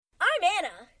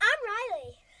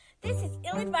This is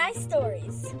Ill-Advised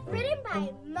Stories. Written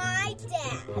by my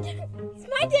dad. It's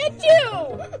my dad, too!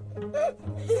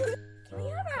 Can we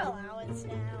have our allowance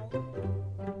now?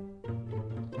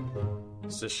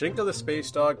 Sashinka the Space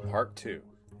Dog Part 2.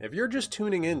 If you're just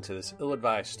tuning in to this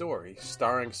ill-advised story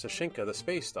starring Sashinka the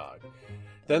Space Dog,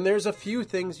 then there's a few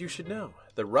things you should know.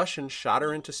 The Russians shot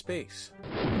her into space.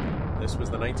 This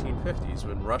was the 1950s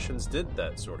when Russians did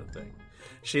that sort of thing.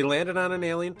 She landed on an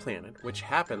alien planet, which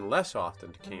happened less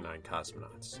often to canine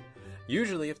cosmonauts.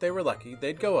 Usually, if they were lucky,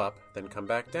 they'd go up, then come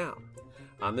back down.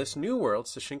 On this new world,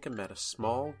 Sashinka met a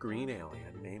small green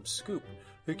alien named Scoop,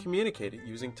 who communicated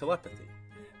using telepathy.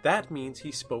 That means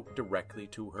he spoke directly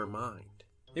to her mind.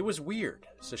 It was weird.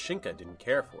 Sashinka didn't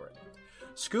care for it.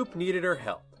 Scoop needed her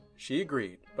help. She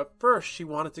agreed, but first she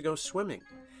wanted to go swimming.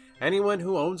 Anyone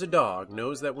who owns a dog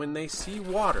knows that when they see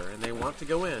water and they want to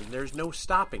go in, there's no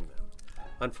stopping them.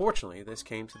 Unfortunately, this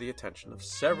came to the attention of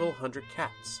several hundred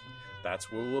cats.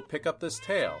 That's where we'll pick up this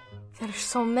tale. There's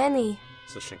so many,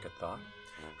 Sashinka thought.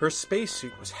 Her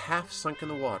spacesuit was half sunk in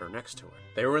the water next to her.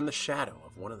 They were in the shadow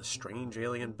of one of the strange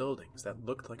alien buildings that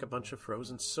looked like a bunch of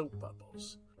frozen soap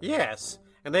bubbles. Yes,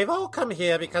 and they've all come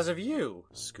here because of you,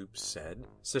 Scoop said.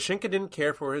 Sashinka didn't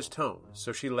care for his tone,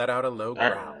 so she let out a low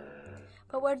growl.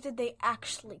 but where did they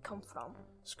actually come from?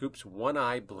 Scoop's one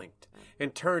eye blinked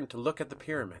and turned to look at the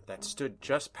pyramid that stood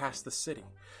just past the city.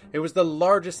 It was the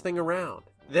largest thing around.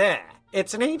 There,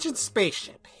 it's an ancient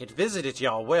spaceship. It visited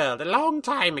your world a long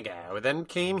time ago, then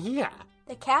came here.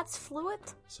 The cats flew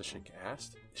it? Sashinka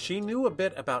asked. She knew a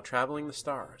bit about traveling the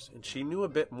stars, and she knew a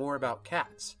bit more about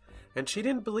cats, and she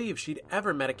didn't believe she'd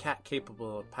ever met a cat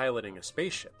capable of piloting a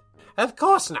spaceship. Of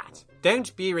course not.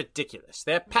 Don't be ridiculous.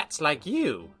 They're pets like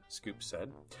you, Scoop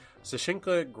said.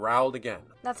 Sashinka growled again.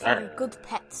 That's very good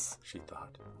pets, she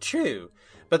thought. True,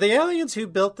 but the aliens who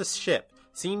built the ship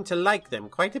seemed to like them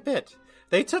quite a bit.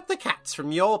 They took the cats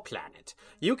from your planet.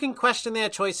 You can question their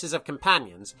choices of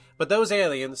companions, but those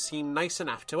aliens seem nice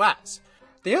enough to us.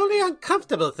 The only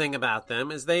uncomfortable thing about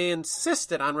them is they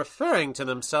insisted on referring to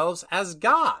themselves as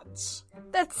gods.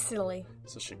 That's silly,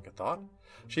 Sashinka thought.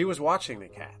 She was watching the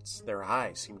cats. Their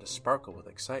eyes seemed to sparkle with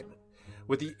excitement,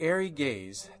 with the airy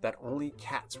gaze that only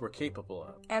cats were capable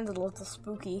of. And a little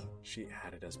spooky, she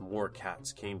added as more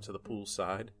cats came to the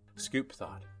poolside. Scoop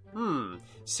thought,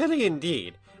 silly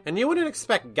indeed. And you wouldn't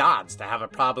expect gods to have a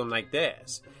problem like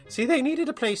theirs. See, they needed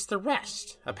a place to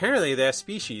rest. Apparently their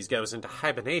species goes into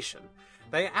hibernation.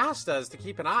 They asked us to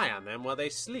keep an eye on them while they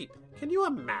sleep. Can you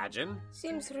imagine?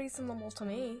 Seems reasonable to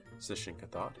me, Sashinka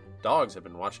thought. Dogs have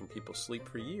been watching people sleep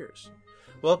for years.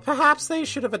 Well, perhaps they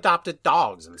should have adopted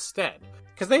dogs instead,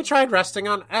 because they tried resting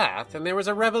on Earth and there was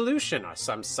a revolution or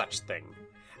some such thing.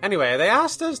 Anyway, they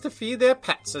asked us to feed their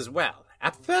pets as well.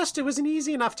 At first it was an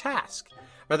easy enough task,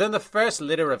 but then the first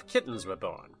litter of kittens were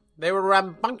born. They were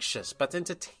rambunctious but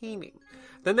entertaining.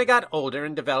 Then they got older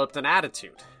and developed an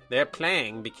attitude. Their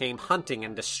playing became hunting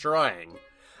and destroying.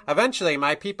 Eventually,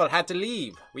 my people had to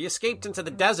leave. We escaped into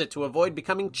the desert to avoid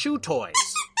becoming chew toys.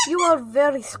 You are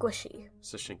very squishy,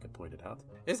 Sashinka pointed out.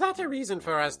 Is that a reason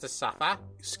for us to suffer?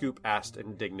 Scoop asked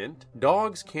indignant.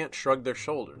 Dogs can't shrug their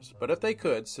shoulders, but if they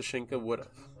could, Sashinka would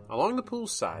have. Along the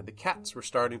poolside, the cats were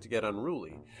starting to get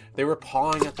unruly. They were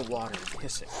pawing at the water and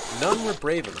hissing. None were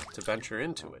brave enough to venture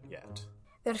into it yet.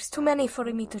 There's too many for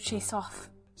me to chase off,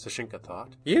 Sashinka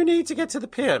thought. You need to get to the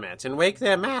pyramids and wake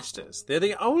their masters. They're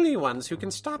the only ones who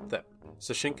can stop them.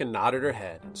 Sashinka nodded her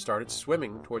head and started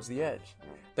swimming towards the edge.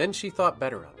 Then she thought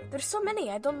better of it. There's so many,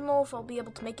 I don't know if I'll be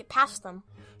able to make it past them.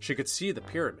 She could see the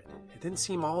pyramid. It didn't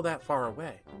seem all that far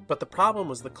away. But the problem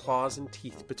was the claws and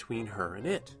teeth between her and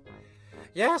it.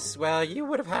 Yes, well, you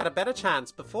would have had a better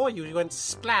chance before you went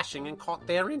splashing and caught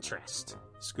their interest,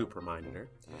 Scoop reminded her.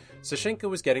 Sashinka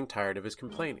was getting tired of his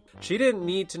complaining. She didn't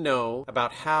need to know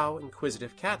about how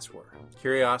inquisitive cats were.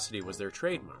 Curiosity was their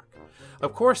trademark.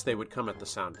 Of course they would come at the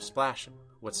sound of splashing.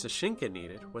 What Sashinka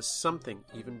needed was something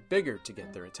even bigger to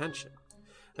get their attention.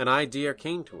 An idea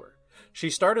came to her. She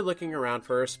started looking around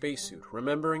for her spacesuit,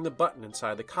 remembering the button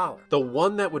inside the collar. The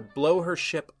one that would blow her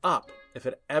ship up if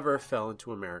it ever fell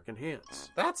into American hands.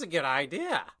 That's a good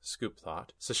idea, Scoop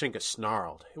thought. Sashinka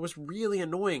snarled. It was really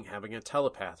annoying having a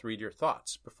telepath read your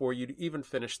thoughts before you'd even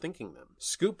finish thinking them.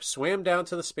 Scoop swam down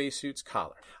to the spacesuit's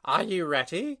collar. Are you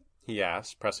ready? He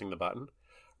asked, pressing the button.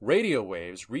 Radio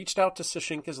waves reached out to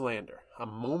Sashinka's lander. A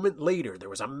moment later, there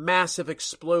was a massive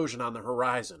explosion on the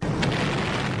horizon.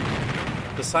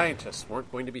 The scientists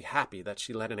weren't going to be happy that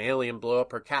she let an alien blow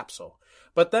up her capsule.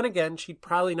 But then again, she'd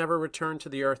probably never return to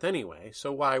the Earth anyway,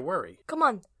 so why worry? Come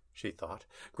on, she thought,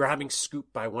 grabbing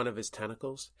Scoop by one of his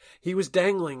tentacles. He was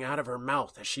dangling out of her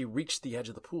mouth as she reached the edge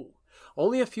of the pool.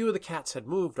 Only a few of the cats had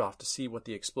moved off to see what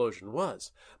the explosion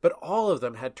was, but all of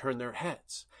them had turned their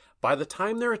heads. By the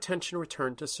time their attention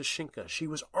returned to Sashinka, she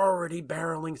was already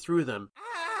barreling through them.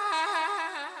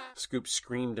 Scoop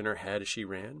screamed in her head as she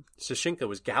ran. Sashinka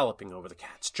was galloping over the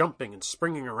cats, jumping and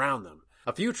springing around them.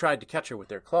 A few tried to catch her with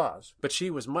their claws, but she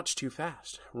was much too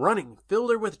fast. Running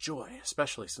filled her with joy,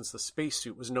 especially since the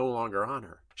spacesuit was no longer on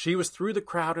her. She was through the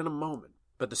crowd in a moment,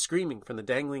 but the screaming from the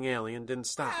dangling alien didn't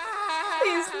stop.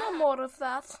 Please, no more of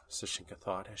that, Sashinka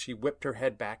thought as she whipped her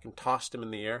head back and tossed him in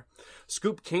the air.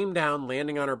 Scoop came down,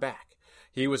 landing on her back.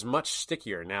 He was much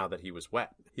stickier now that he was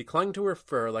wet. He clung to her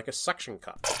fur like a suction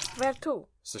cup. Where to?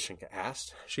 Sashinka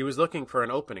asked. She was looking for an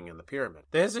opening in the pyramid.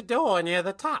 There's a door near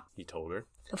the top, he told her.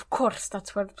 Of course,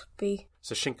 that's where it would be.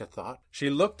 Sashinka thought. She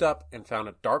looked up and found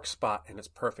a dark spot in its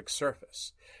perfect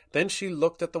surface. Then she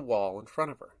looked at the wall in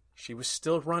front of her. She was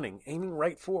still running, aiming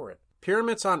right for it.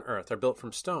 Pyramids on Earth are built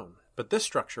from stone, but this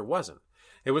structure wasn't.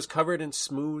 It was covered in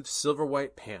smooth,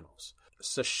 silver-white panels.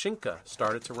 Sashinka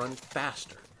started to run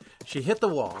faster. She hit the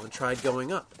wall and tried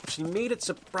going up. She made it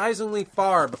surprisingly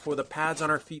far before the pads on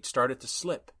her feet started to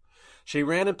slip. She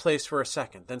ran in place for a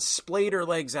second, then splayed her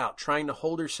legs out, trying to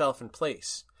hold herself in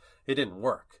place. It didn't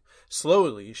work.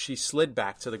 Slowly, she slid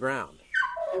back to the ground.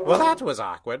 Well, that was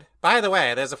awkward. By the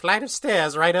way, there's a flight of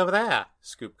stairs right over there,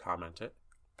 Scoop commented.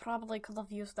 Probably could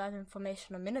have used that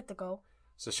information a minute ago.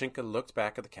 Sashinka looked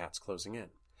back at the cats closing in.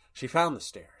 She found the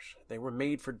stairs. They were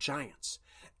made for giants.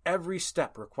 Every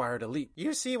step required a leap.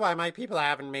 You see why my people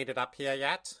haven't made it up here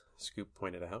yet? Scoop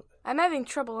pointed out. I'm having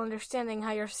trouble understanding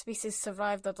how your species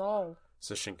survived at all,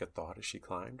 Sashinka thought as she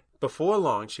climbed. Before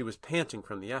long, she was panting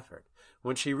from the effort.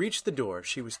 When she reached the door,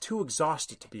 she was too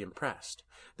exhausted to be impressed.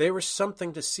 They were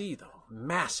something to see, though,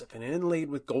 massive and inlaid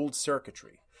with gold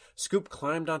circuitry. Scoop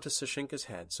climbed onto Sashinka's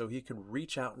head so he could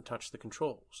reach out and touch the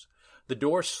controls. The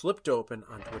door slipped open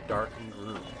onto a darkened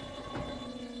room.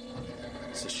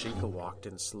 Sashinka walked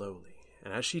in slowly,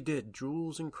 and as she did,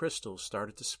 jewels and crystals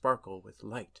started to sparkle with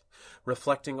light,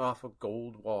 reflecting off of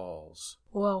gold walls.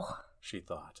 Whoa, she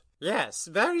thought. Yes,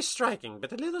 very striking,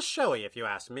 but a little showy if you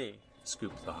ask me,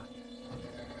 Scoop thought.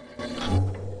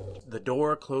 The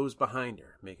door closed behind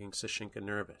her, making Sashinka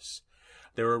nervous.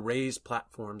 There were raised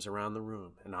platforms around the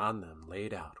room, and on them,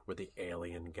 laid out, were the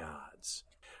alien gods.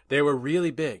 They were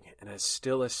really big and as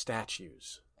still as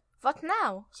statues. What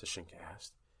now? Sashinka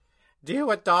asked. Do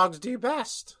what dogs do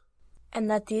best. And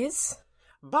that is?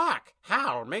 Bark,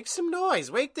 howl, make some noise,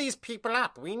 wake these people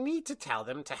up. We need to tell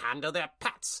them to handle their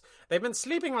pets. They've been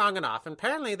sleeping long enough, and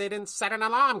apparently they didn't set an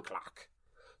alarm clock.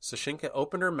 Sashinka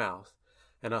opened her mouth,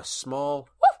 and a small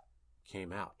woof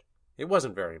came out. It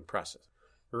wasn't very impressive.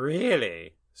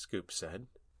 Really? Scoop said.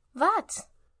 What?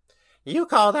 You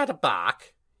call that a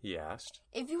bark? He asked.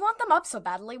 If you want them up so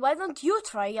badly, why don't you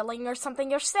try yelling or something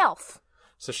yourself?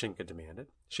 Sashinka demanded.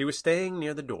 She was staying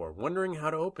near the door, wondering how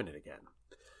to open it again.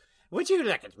 Would you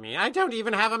look at me? I don't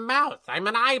even have a mouth. I'm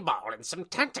an eyeball and some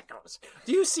tentacles.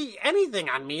 Do you see anything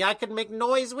on me I could make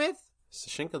noise with?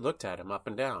 Sashinka looked at him up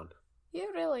and down.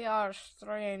 You really are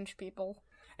strange people.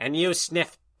 And you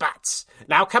sniff butts.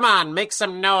 Now come on, make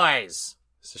some noise.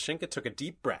 Sashinka took a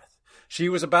deep breath. She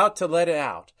was about to let it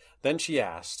out. Then she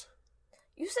asked,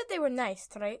 You said they were nice,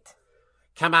 right?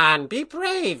 Come on, be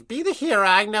brave. Be the hero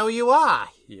I know you are,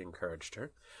 he encouraged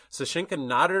her. Sashinka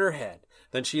nodded her head.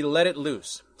 Then she let it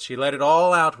loose. She let it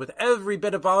all out with every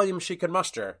bit of volume she could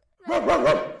muster.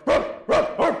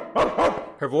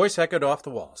 Her voice echoed off the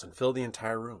walls and filled the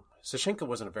entire room. Sashinka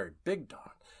wasn't a very big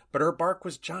dog, but her bark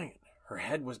was giant. Her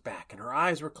head was back and her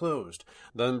eyes were closed.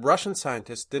 The Russian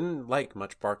scientists didn't like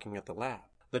much barking at the lab.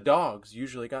 The dogs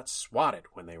usually got swatted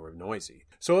when they were noisy,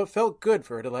 so it felt good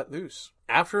for her to let loose.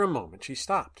 After a moment, she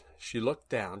stopped. She looked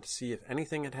down to see if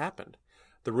anything had happened.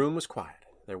 The room was quiet.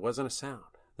 There wasn't a sound.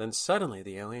 Then suddenly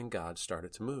the alien gods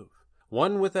started to move.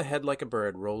 One with a head like a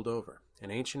bird rolled over.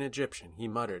 An ancient Egyptian, he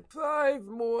muttered, 5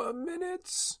 more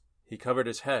minutes. He covered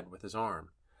his head with his arm.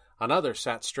 Another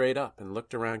sat straight up and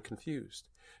looked around confused.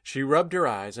 She rubbed her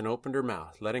eyes and opened her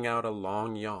mouth, letting out a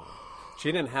long yawn.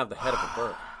 She didn't have the head of a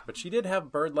bird, but she did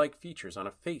have bird-like features on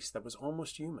a face that was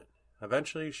almost human.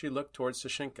 Eventually she looked towards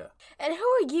Sashinka. And who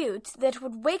are you that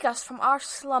would wake us from our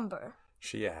slumber?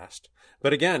 She asked.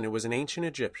 But again, it was an ancient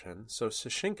Egyptian, so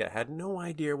Sashinka had no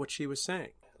idea what she was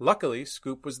saying. Luckily,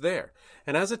 Scoop was there,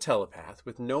 and as a telepath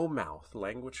with no mouth,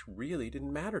 language really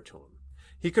didn't matter to him.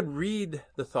 He could read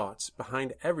the thoughts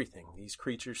behind everything these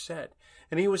creatures said,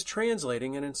 and he was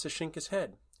translating it in Sashinka's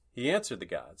head. He answered the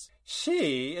gods.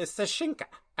 She is Sashinka,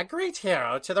 a great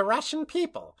hero to the Russian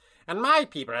people, and my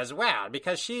people as well,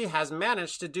 because she has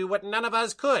managed to do what none of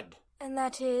us could. And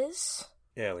that is?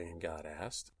 Alien God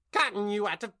asked. Gotten you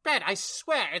out of bed, I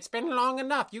swear, it's been long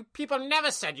enough. You people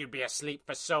never said you'd be asleep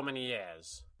for so many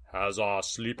years. Has our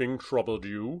sleeping troubled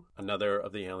you? Another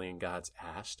of the alien gods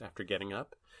asked after getting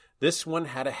up. This one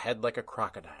had a head like a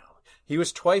crocodile. He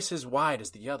was twice as wide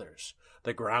as the others.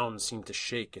 The ground seemed to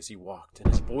shake as he walked, and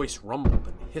his voice rumbled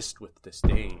and hissed with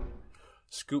disdain.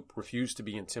 Scoop refused to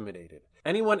be intimidated.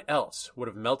 Anyone else would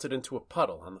have melted into a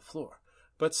puddle on the floor.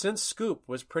 But since Scoop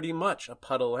was pretty much a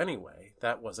puddle anyway,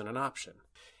 that wasn't an option.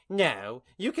 No,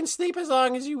 you can sleep as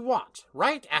long as you want,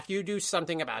 right after you do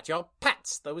something about your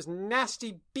pets, those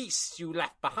nasty beasts you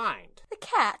left behind. The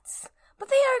cats. But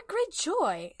they are a great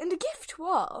joy and a gift to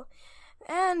all.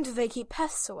 And they keep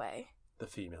pests away, the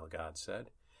female god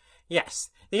said. Yes,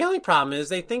 the only problem is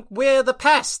they think we're the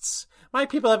pests. My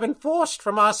people have been forced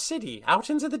from our city out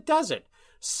into the desert.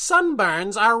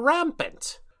 Sunburns are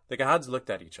rampant. The gods looked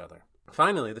at each other.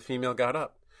 Finally, the female got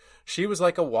up. She was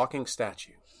like a walking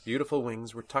statue. Beautiful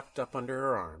wings were tucked up under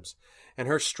her arms, and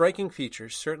her striking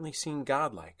features certainly seemed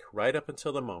godlike, right up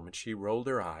until the moment she rolled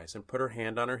her eyes and put her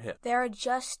hand on her hip. There are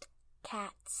just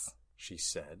cats, she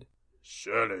said.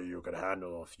 Surely you could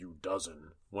handle a few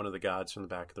dozen, one of the gods from the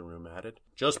back of the room added.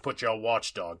 Just put your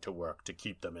watchdog to work to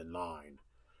keep them in line.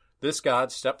 This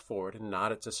god stepped forward and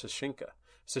nodded to Sashinka.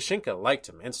 Sashinka liked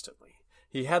him instantly.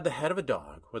 He had the head of a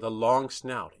dog with a long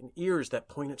snout and ears that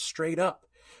pointed straight up.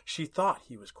 She thought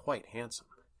he was quite handsome.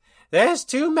 There's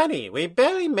too many. We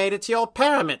barely made it to your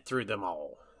pyramid through them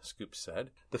all, Scoop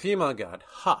said. The female god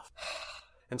huffed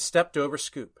and stepped over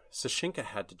Scoop. Sashinka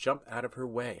had to jump out of her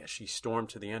way as she stormed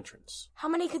to the entrance. How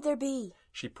many could there be?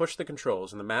 She pushed the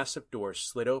controls and the massive doors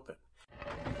slid open.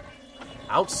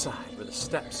 Outside were the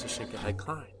steps Sashinka had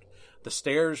climbed. The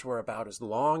stairs were about as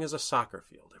long as a soccer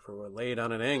field if it were laid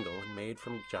on an angle and made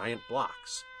from giant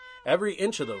blocks. Every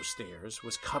inch of those stairs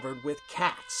was covered with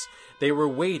cats. They were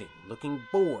waiting, looking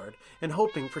bored, and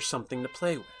hoping for something to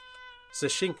play with.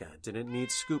 Sashinka didn't need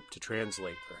Scoop to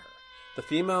translate for her. The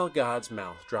female god's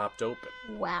mouth dropped open.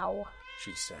 Wow,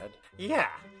 she said. Yeah,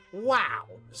 wow,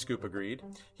 Scoop agreed.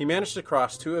 He managed to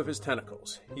cross two of his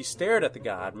tentacles. He stared at the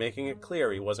god, making it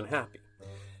clear he wasn't happy.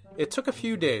 It took a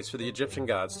few days for the Egyptian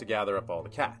gods to gather up all the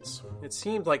cats. It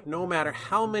seemed like no matter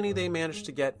how many they managed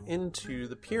to get into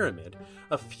the pyramid,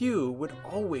 a few would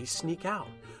always sneak out,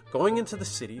 going into the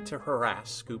city to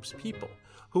harass Scoop's people,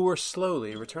 who were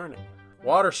slowly returning.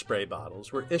 Water spray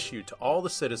bottles were issued to all the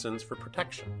citizens for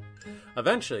protection.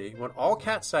 Eventually, when all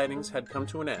cat sightings had come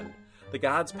to an end, the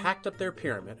gods packed up their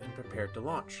pyramid and prepared to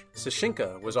launch.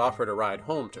 Sashinka was offered a ride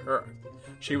home to Earth.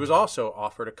 She was also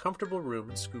offered a comfortable room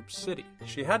in Scoop City.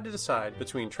 She had to decide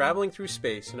between traveling through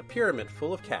space in a pyramid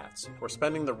full of cats or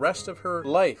spending the rest of her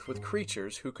life with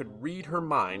creatures who could read her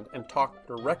mind and talk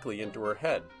directly into her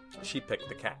head. She picked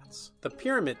the cats. The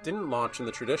pyramid didn't launch in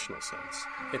the traditional sense.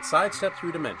 It sidestepped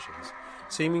through dimensions,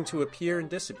 seeming to appear and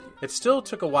disappear. It still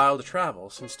took a while to travel,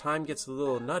 since time gets a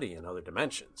little nutty in other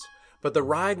dimensions. But the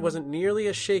ride wasn't nearly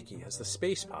as shaky as the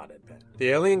space pod had been. The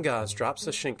alien gods dropped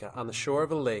Sashinka on the shore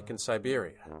of a lake in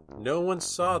Siberia. No one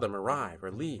saw them arrive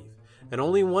or leave, and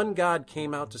only one god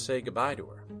came out to say goodbye to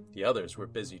her. The others were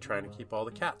busy trying to keep all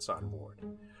the cats on board.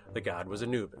 The god was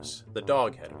Anubis, the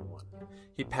dog-headed one.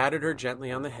 He patted her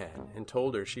gently on the head and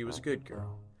told her she was a good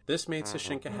girl. This made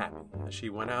Sashinka happy as she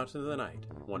went out into the night,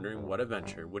 wondering what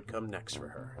adventure would come next for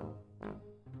her.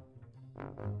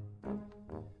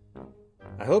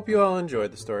 I hope you all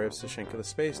enjoyed the story of Sashinka the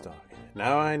Space Dog.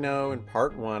 Now I know in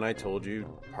part 1 I told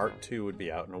you part 2 would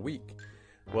be out in a week.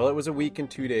 Well, it was a week and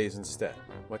 2 days instead.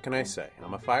 What can I say?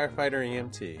 I'm a firefighter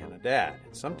EMT and a dad.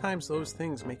 Sometimes those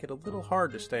things make it a little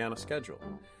hard to stay on a schedule.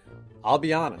 I'll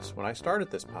be honest, when I started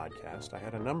this podcast, I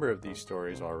had a number of these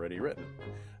stories already written.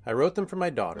 I wrote them for my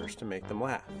daughters to make them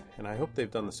laugh, and I hope they've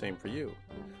done the same for you.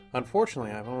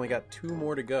 Unfortunately, I've only got 2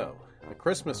 more to go. A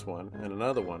Christmas one and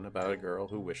another one about a girl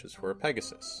who wishes for a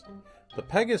Pegasus. The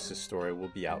Pegasus story will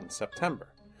be out in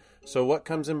September. So what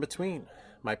comes in between?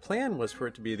 My plan was for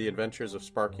it to be the adventures of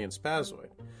Sparky and Spazoid,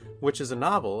 which is a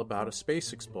novel about a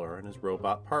space explorer and his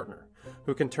robot partner,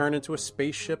 who can turn into a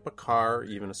spaceship, a car, or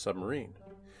even a submarine.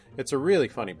 It's a really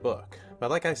funny book,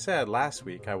 but like I said last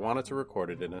week, I wanted to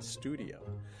record it in a studio.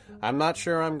 I'm not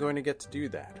sure I'm going to get to do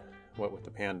that, what with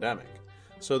the pandemic,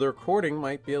 so the recording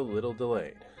might be a little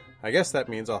delayed. I guess that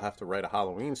means I'll have to write a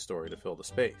Halloween story to fill the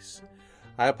space.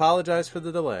 I apologize for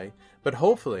the delay, but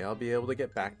hopefully I'll be able to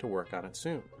get back to work on it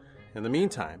soon. In the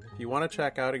meantime, if you want to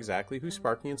check out exactly who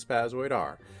Sparky and Spazoid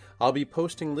are, I'll be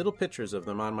posting little pictures of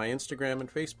them on my Instagram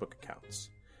and Facebook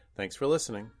accounts. Thanks for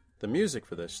listening. The music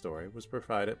for this story was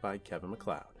provided by Kevin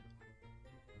MacLeod.